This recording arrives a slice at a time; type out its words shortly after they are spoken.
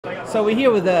So we're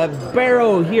here with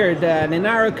Bero here, the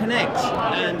Linaro Connect,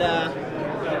 and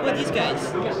well, these guys,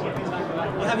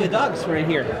 you have your dogs right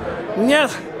here. Yeah,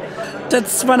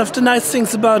 that's one of the nice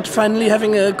things about finally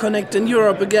having a Connect in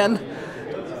Europe again.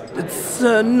 It's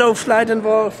no flight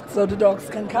involved, so the dogs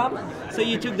can come. So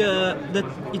you took the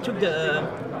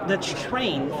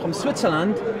train from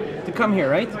Switzerland to come here,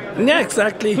 right? Yeah,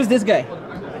 exactly. Who's this guy?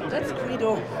 That's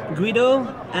Guido. Guido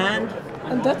and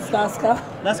that's Laska.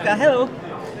 Laska, hello.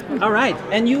 All right,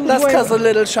 and you. Laska's a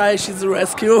little shy. She's a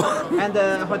rescue. And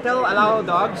the hotel allow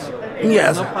dogs?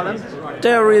 Yes. No problem.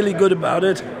 They're really good about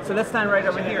it. So let's stand right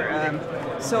over here.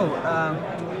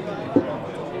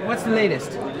 What's the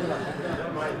latest?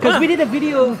 Because we did a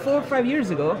video 4 or 5 years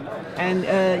ago, and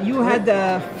you had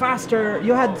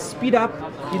you had speed up.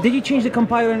 Did you change the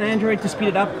compiler in Android to speed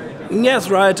it up? Yes,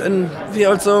 right. And we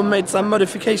also made some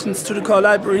modifications to the core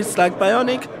libraries like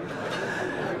Bionic.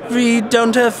 We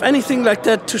don't have anything like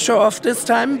that to show off this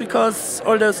time because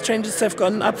all those changes have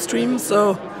gone upstream,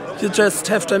 so you just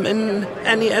have them in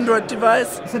any Android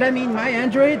device. So that means my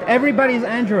Android, everybody's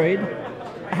Android,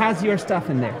 has your stuff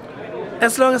in there?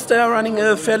 As long as they are running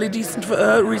a fairly decent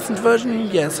recent version,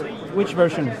 yes. Which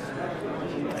version?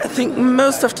 I think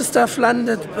most of the stuff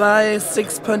landed by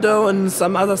 6.0 and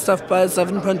some other stuff by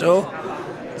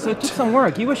 7.0. So it took some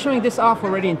work. You were showing this off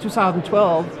already in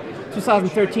 2012,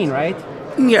 2013, right?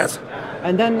 Yes.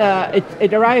 And then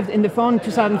it arrived in the phone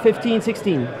 2015,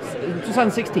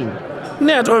 2016.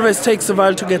 Yeah, it always takes a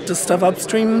while to get this stuff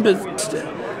upstream, but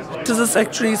this is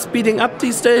actually speeding up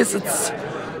these days. It's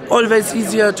always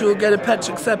easier to get a patch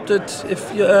accepted if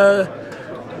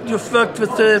you've worked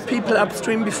with the people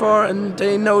upstream before and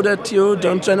they know that you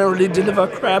don't generally deliver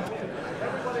crap.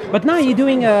 But now you're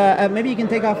doing, maybe you can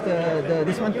take off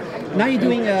this one. Now you're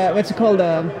doing, what's it called?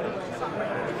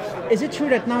 Is it true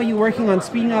that now you're working on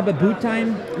speeding up a boot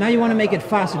time? Now you want to make it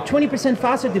faster, 20%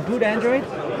 faster to boot Android?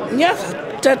 Yes,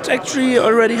 that actually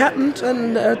already happened,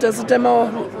 and there's a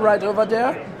demo right over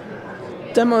there.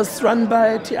 Demo is run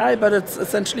by TI, but it's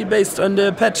essentially based on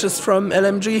the patches from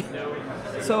LMG.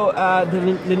 So the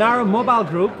Linaro Mobile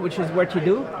Group, which is what you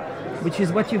do, which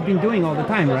is what you've been doing all the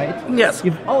time, right? Yes.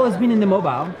 You've always been in the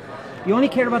mobile. You only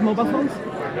care about mobile phones?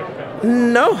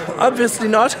 No, obviously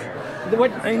not.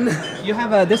 You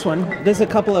have this one. There's a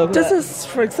couple of... This is,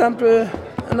 for example,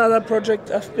 another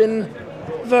project I've been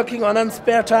working on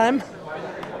spare time,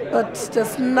 but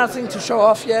there's nothing to show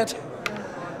off yet.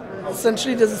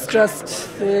 Essentially, this is just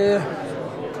the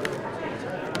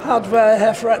hardware I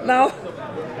have right now.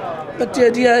 But the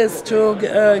idea is to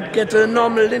get a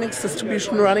normal Linux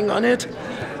distribution running on it.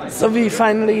 So we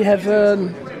finally have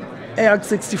an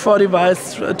ARC64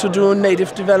 device to do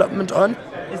native development on.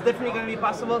 It's definitely going to be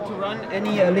possible to run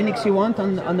any Linux you want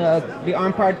on the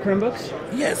ARM-powered Chromebooks?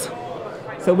 Yes.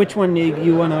 So which one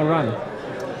you want to run?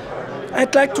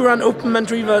 I'd like to run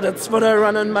OpenManDriver. That's what I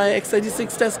run on my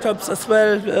x86 desktops as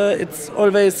well. It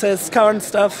always has current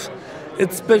stuff.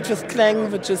 It's built with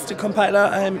Clang, which is the compiler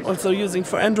I'm also using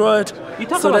for Android. You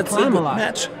talk so about that's Clang a good a lot.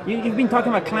 match. You've been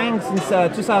talking about Clang since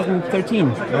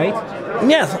 2013, right?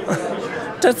 Yes.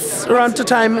 That's around the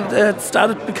time it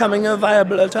started becoming a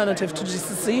viable alternative to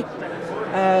GCC.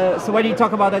 So why do you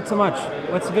talk about that so much?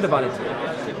 What's good about it?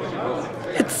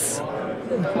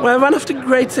 Well, one of the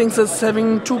great things is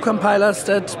having two compilers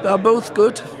that are both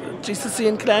good, GCC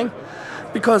and Clang,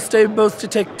 because they both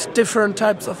detect different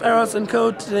types of errors in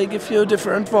code. They give you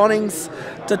different warnings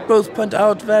that both point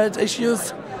out valid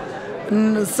issues.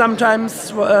 And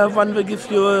sometimes one will give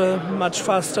you a much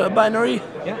faster binary.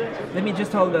 Yeah. Let me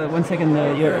just hold 1 second.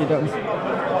 Your dogs.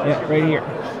 Yeah, right here.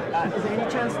 Is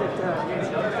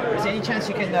there any chance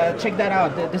you can check that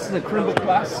out? This is a Chromebook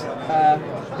Plus.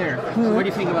 There. So what do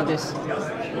you think about this?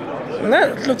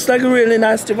 Well, it looks like a really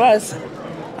nice device.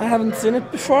 I haven't seen it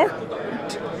before.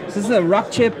 This is a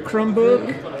Rockchip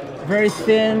Chromebook. Very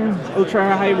thin,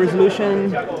 ultra high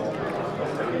resolution.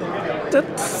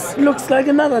 That looks like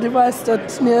another device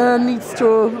that needs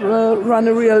to run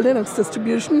a real Linux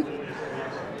distribution.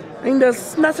 I mean,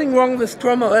 there's nothing wrong with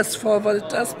Chrome OS for what it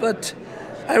does, but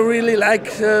I really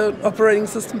like operating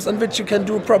systems on which you can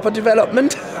do proper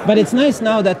development. But it's nice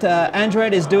now that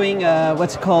Android is doing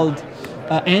what's called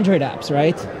Android apps,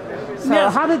 right? So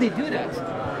yes. How do they do that?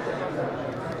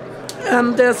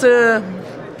 There's a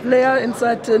layer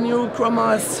inside the new Chrome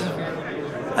OS.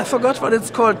 I forgot what it's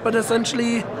called, but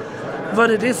essentially what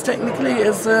it is technically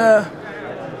is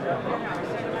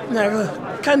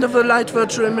kind of a light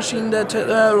virtual machine that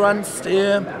runs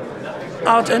the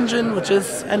Art engine, which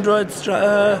is Android's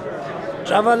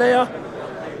Java layer.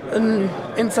 And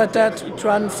inside that it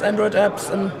runs Android apps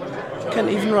and can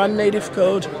even run native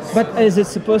code. But is it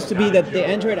supposed to be that the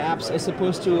Android apps are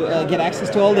supposed to get access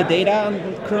to all the data on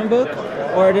Chromebook,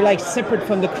 or are they like separate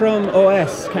from the Chrome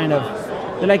OS kind of?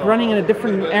 They're like running in a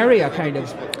different area kind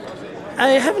of.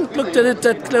 I haven't looked at it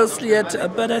that closely yet,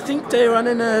 but I think they run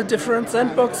in a different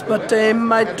sandbox, but they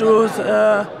might do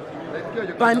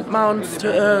bind mounts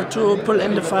to pull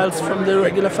in the files from the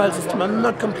regular file system. I'm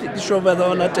not completely sure whether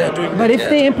or not they're doing that. But if yet.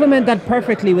 they implement that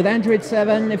perfectly with Android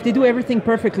 7, if they do everything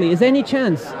perfectly, is there any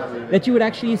chance that you would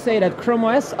actually say that Chrome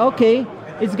OS, okay,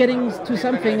 it's getting to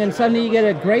something and suddenly you get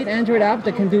a great Android app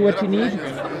that can do what you need,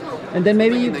 and then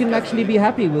maybe you can actually be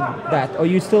happy with that, or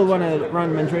you still want to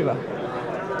run Mandriva?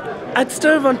 I'd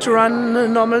still want to run a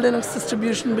normal Linux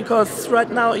distribution because right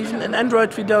now, even in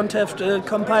Android, we don't have the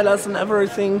compilers and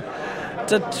everything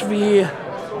that we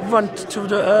want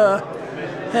to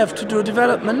have to do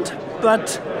development.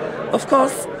 But of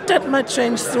course, that might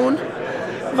change soon.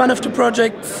 One of the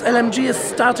projects LMG is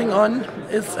starting on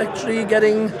is actually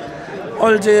getting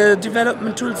all the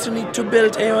development tools you need to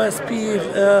build AOSP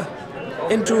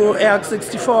into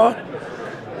ARC64.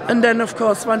 And then, of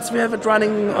course, once we have it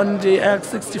running on the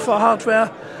ARC64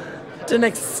 hardware, the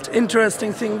next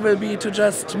interesting thing will be to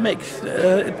just make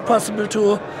it possible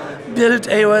to build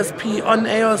AOSP on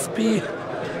AOSP,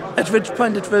 at which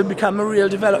point it will become a real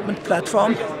development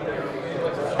platform.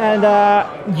 And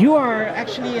you are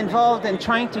actually involved in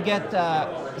trying to get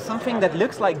something that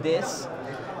looks like this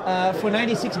for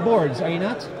 96 boards, are you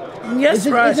not? Yes,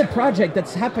 right. It's a project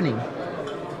that's happening.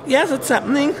 Yes, it's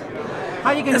happening.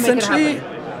 How are you going to make it happen?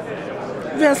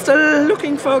 We are still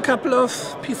looking for a couple of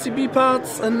PCB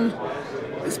parts and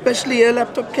especially a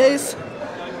laptop case.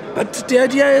 But the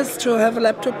idea is to have a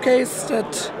laptop case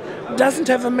that doesn't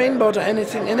have a mainboard or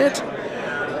anything in it.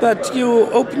 But you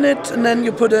open it and then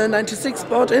you put a 96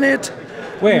 board in it.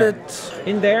 Where?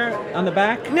 In there? On the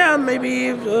back? Yeah,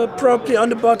 maybe probably on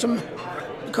the bottom.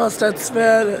 Because that's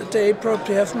where they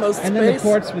probably have most space. And then the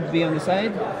ports would be on the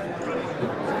side?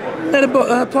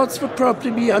 The ports would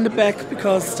probably be on the back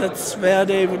because that's where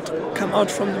they would come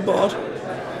out from the board.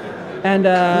 And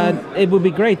it would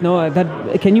be great, no?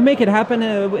 Can you make it happen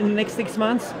in the next 6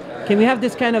 months? Can we have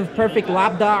this kind of perfect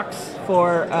lab docs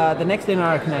for the next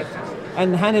Linaro Connect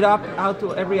and hand it out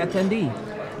to every attendee?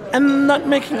 I'm not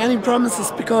making any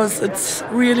promises because it's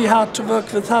really hard to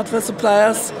work with hardware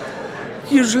suppliers.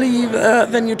 Usually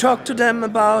when you talk to them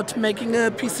about making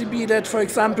a PCB that, for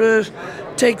example,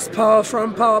 takes power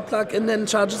from power plug and then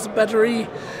charges a battery,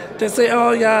 they say,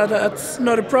 oh yeah, that's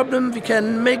not a problem, we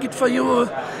can make it for you.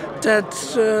 That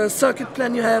circuit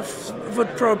plan you have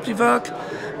would probably work,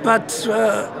 but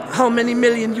how many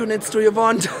million units do you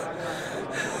want?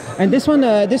 And this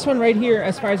one right here,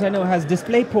 as far as I know, has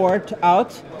DisplayPort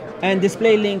out and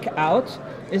DisplayLink out.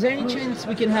 Is there any chance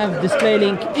we can have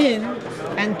DisplayLink in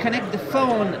and connect the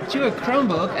phone to a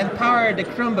Chromebook and power the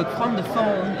Chromebook from the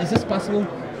phone? Is this possible?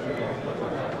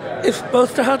 If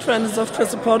both the hardware and the software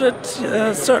support it,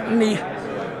 certainly.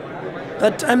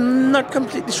 But I'm not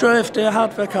completely sure if the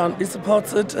hardware currently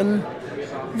supports it, and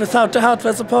without the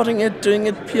hardware supporting it, doing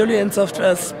it purely in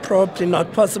software is probably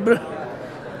not possible.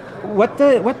 What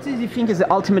do you think is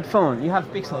the ultimate phone? You have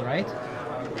Pixel, right?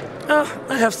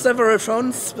 I have several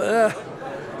phones.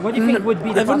 What do you think would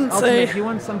be the ultimate? If you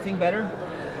want something better,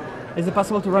 is it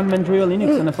possible to run Mandriva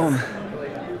Linux on a phone?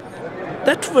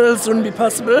 That will soon be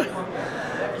possible.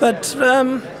 But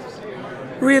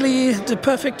really, the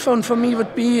perfect phone for me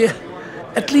would be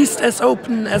at least as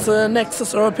open as a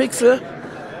Nexus or a Pixel.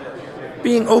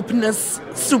 Being open is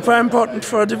super important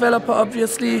for a developer,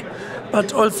 obviously,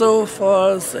 but also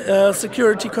for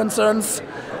security concerns.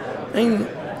 I mean,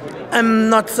 I'm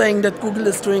not saying that Google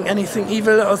is doing anything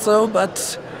evil or so,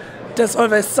 but there's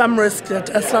always some risk that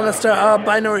as long as there are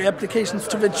binary applications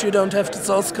to which you don't have the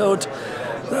source code,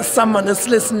 someone is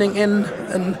listening in.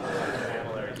 And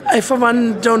I, for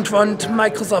one, don't want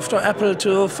Microsoft or Apple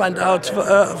to find out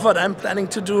what I'm planning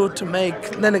to do to make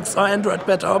Linux or Android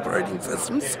better operating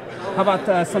systems. How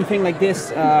about something like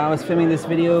this? I was filming this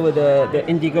video with the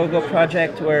Indiegogo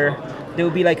project where there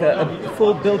will be like a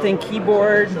full built-in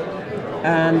keyboard,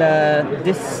 and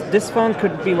this phone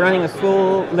could be running a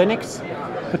full Linux.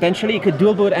 Potentially, you could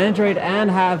dual boot Android and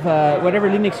have whatever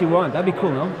Linux you want. That'd be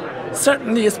cool, no?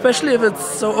 Certainly, especially if it's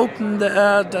so open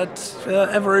that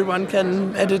everyone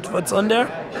can edit what's on there.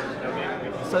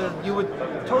 So you would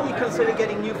totally consider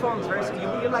getting new phones, right? So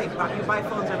you buy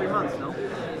phones every month, no?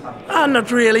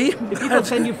 Not really. Do people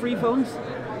send you free phones?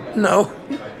 No.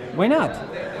 Why not?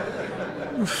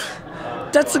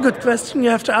 That's a good question. You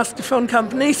have to ask the phone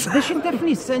companies. They should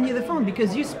definitely send you the phone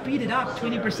because you speed it up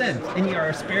 20% in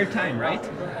your spare time, right?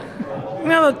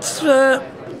 No, but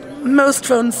Most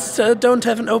phones don't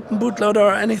have an open bootloader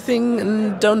or anything,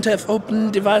 and don't have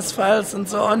open device files and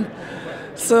so on.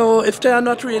 So if they are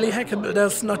not really hackable,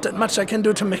 there's not that much I can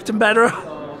do to make them better.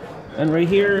 And right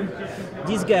here,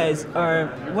 these guys are,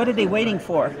 what are they waiting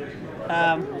for?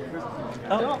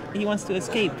 Oh, he wants to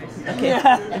escape. Okay.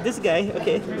 Yeah. And this guy,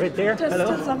 okay, right there. There's Hello.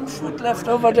 still some food left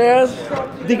over there.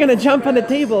 They're gonna jump on the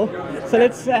table, so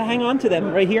let's hang on to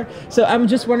them right here. So I'm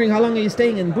just wondering, how long are you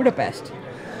staying in Budapest?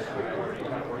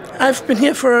 I've been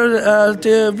here for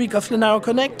the week of Linaro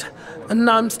Connect, and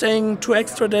now I'm staying 2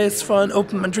 extra days for an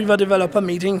Open Retriever developer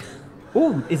meeting.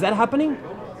 Oh, is that happening?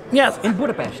 Yes, In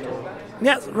Budapest?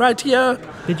 yes, right here.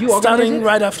 Did you organize starting it?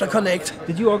 right after Connect.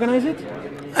 Did you organize it?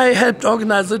 I helped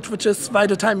organize it, which is why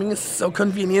the timing is so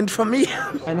convenient for me.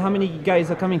 And how many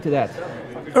guys are coming to that?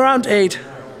 Around 8.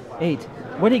 8.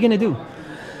 What are you gonna do?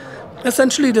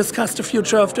 Essentially discuss the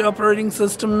future of the operating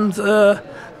system,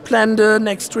 plan the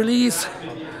next release.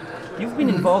 You've been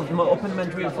involved in Open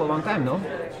Retriever for a long time, no?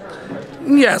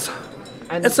 Yes,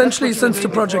 And essentially that's what since you the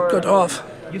were doing project got before off.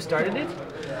 You started it?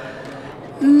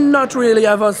 Not really,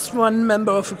 I was one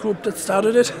member of a group that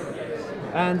started it.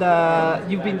 And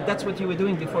that's what you were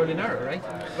doing before Linaro, right?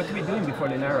 What were you doing before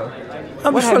Linaro?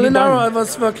 What Before have you Linaro, done? I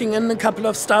was working in a couple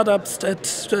of startups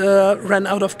that ran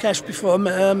out of cash before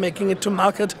making it to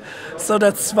market. So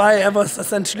that's why I was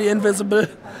essentially invisible.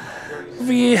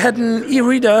 We had an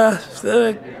e-reader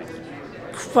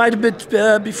quite a bit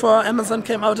before Amazon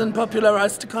came out and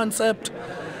popularized the concept.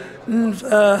 And,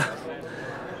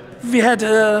 we had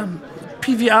a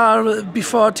PVR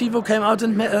before TiVo came out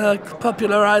and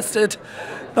popularized it.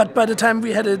 But by the time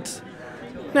we had it,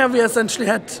 now we essentially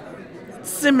had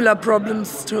similar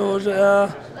problems to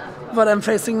what I'm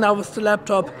facing now with the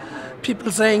laptop.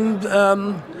 People saying,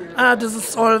 this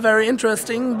is all very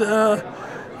interesting.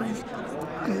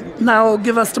 Now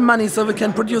give us the money so we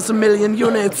can produce 1 million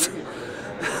units.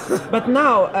 But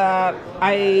now,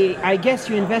 I guess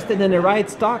you invested in the right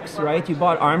stocks, right? You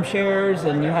bought ARM shares,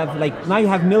 and now you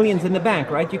have millions in the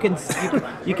bank, right? You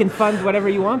can fund whatever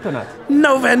you want or not.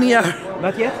 Nowhere near.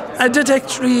 Not yet? I did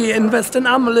actually invest in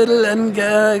ARM a little and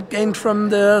gained from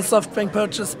the SoftBank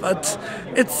purchase, but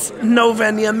it's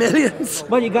nowhere near millions.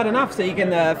 Well, you got enough so you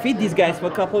can feed these guys for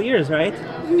a couple of years, right?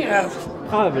 Yeah.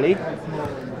 Probably.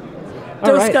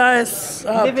 Those right. guys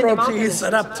are Live in the probably mountains.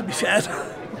 set up to be fed.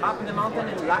 Up in the mountain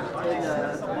in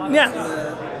Yeah,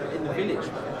 in the village.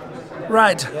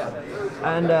 right.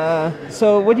 And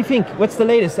so, what do you think? What's the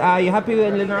latest? Are you happy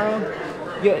with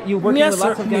Linaro? You're working Yes, with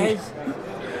lots certainly. of guys?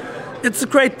 It's a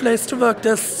great place to work.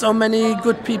 There's so many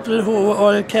good people who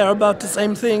all care about the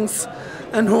same things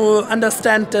and who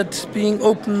understand that being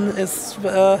open is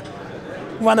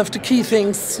one of the key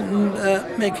things in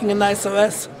making a nice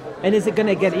OS. And is it going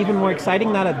to get even more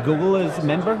exciting now that Google is a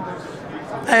member?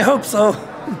 I hope so.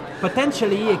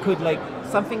 Potentially, it could,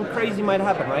 something crazy might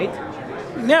happen, right?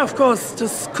 Yeah, of course.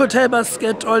 This could help us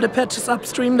get all the patches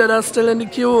upstream that are still in the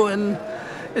queue, and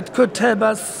it could help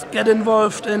us get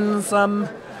involved in some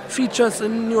features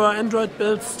in newer Android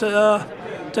builds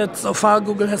that so far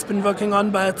Google has been working on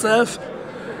by itself.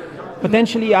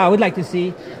 Potentially, I would like to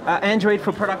see Android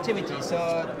for productivity. So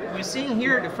we're seeing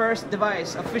here the first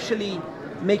device officially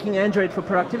making Android for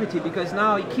productivity, because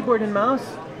now keyboard and mouse,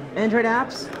 Android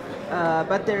apps,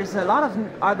 but there's a lot of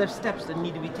other steps that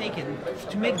need to be taken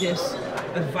to make this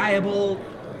a viable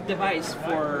device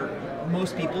for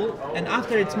most people. And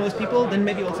after it's most people, then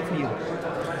maybe also for you.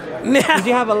 Because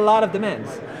you have a lot of demands,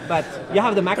 but you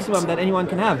have the maximum that anyone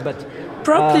can have. But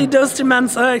probably those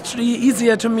demands are actually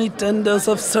easier to meet than those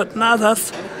of certain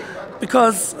others,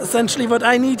 because essentially what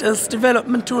I need is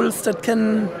development tools that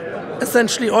can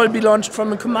essentially all be launched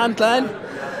from a command line,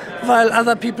 while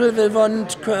other people will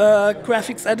want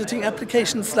graphics editing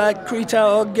applications like Krita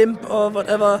or GIMP or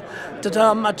whatever that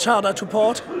are much harder to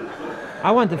port. I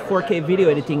want a 4K video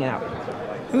editing app.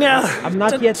 Yeah, I'm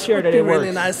not yet sure that would it be works.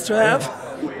 really nice to have.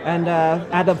 And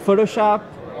add up Photoshop.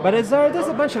 But there's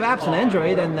a bunch of apps on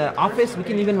Android and Office. We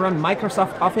can even run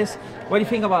Microsoft Office. What do you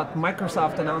think about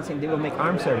Microsoft announcing they will make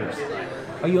ARM servers?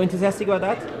 Are you enthusiastic about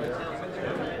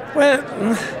that?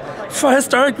 Well, for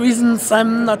historic reasons,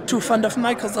 I'm not too fond of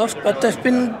Microsoft, but they've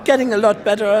been getting a lot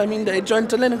better. I mean, they joined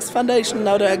the Linux Foundation,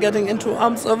 now they're getting into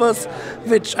ARM servers,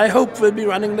 which I hope will be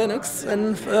running Linux.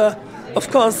 And of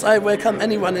course, I welcome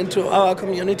anyone into our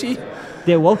community.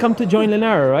 They're welcome to join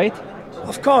Linaro, right?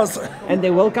 Of course. And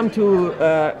they're welcome to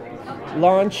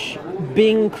launch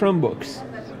Bing Chromebooks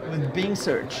with Bing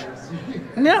Search.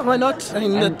 Yeah, why not? I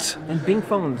mean, And Bing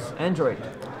phones, Android.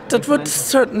 that would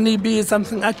certainly be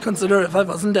something I'd consider if I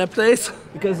was in their place.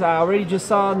 Because I already just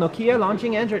saw Nokia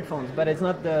launching Android phones, but it's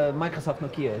not the Microsoft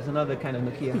Nokia, it's another kind of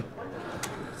Nokia.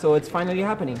 So it's finally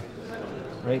happening,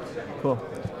 right? Cool.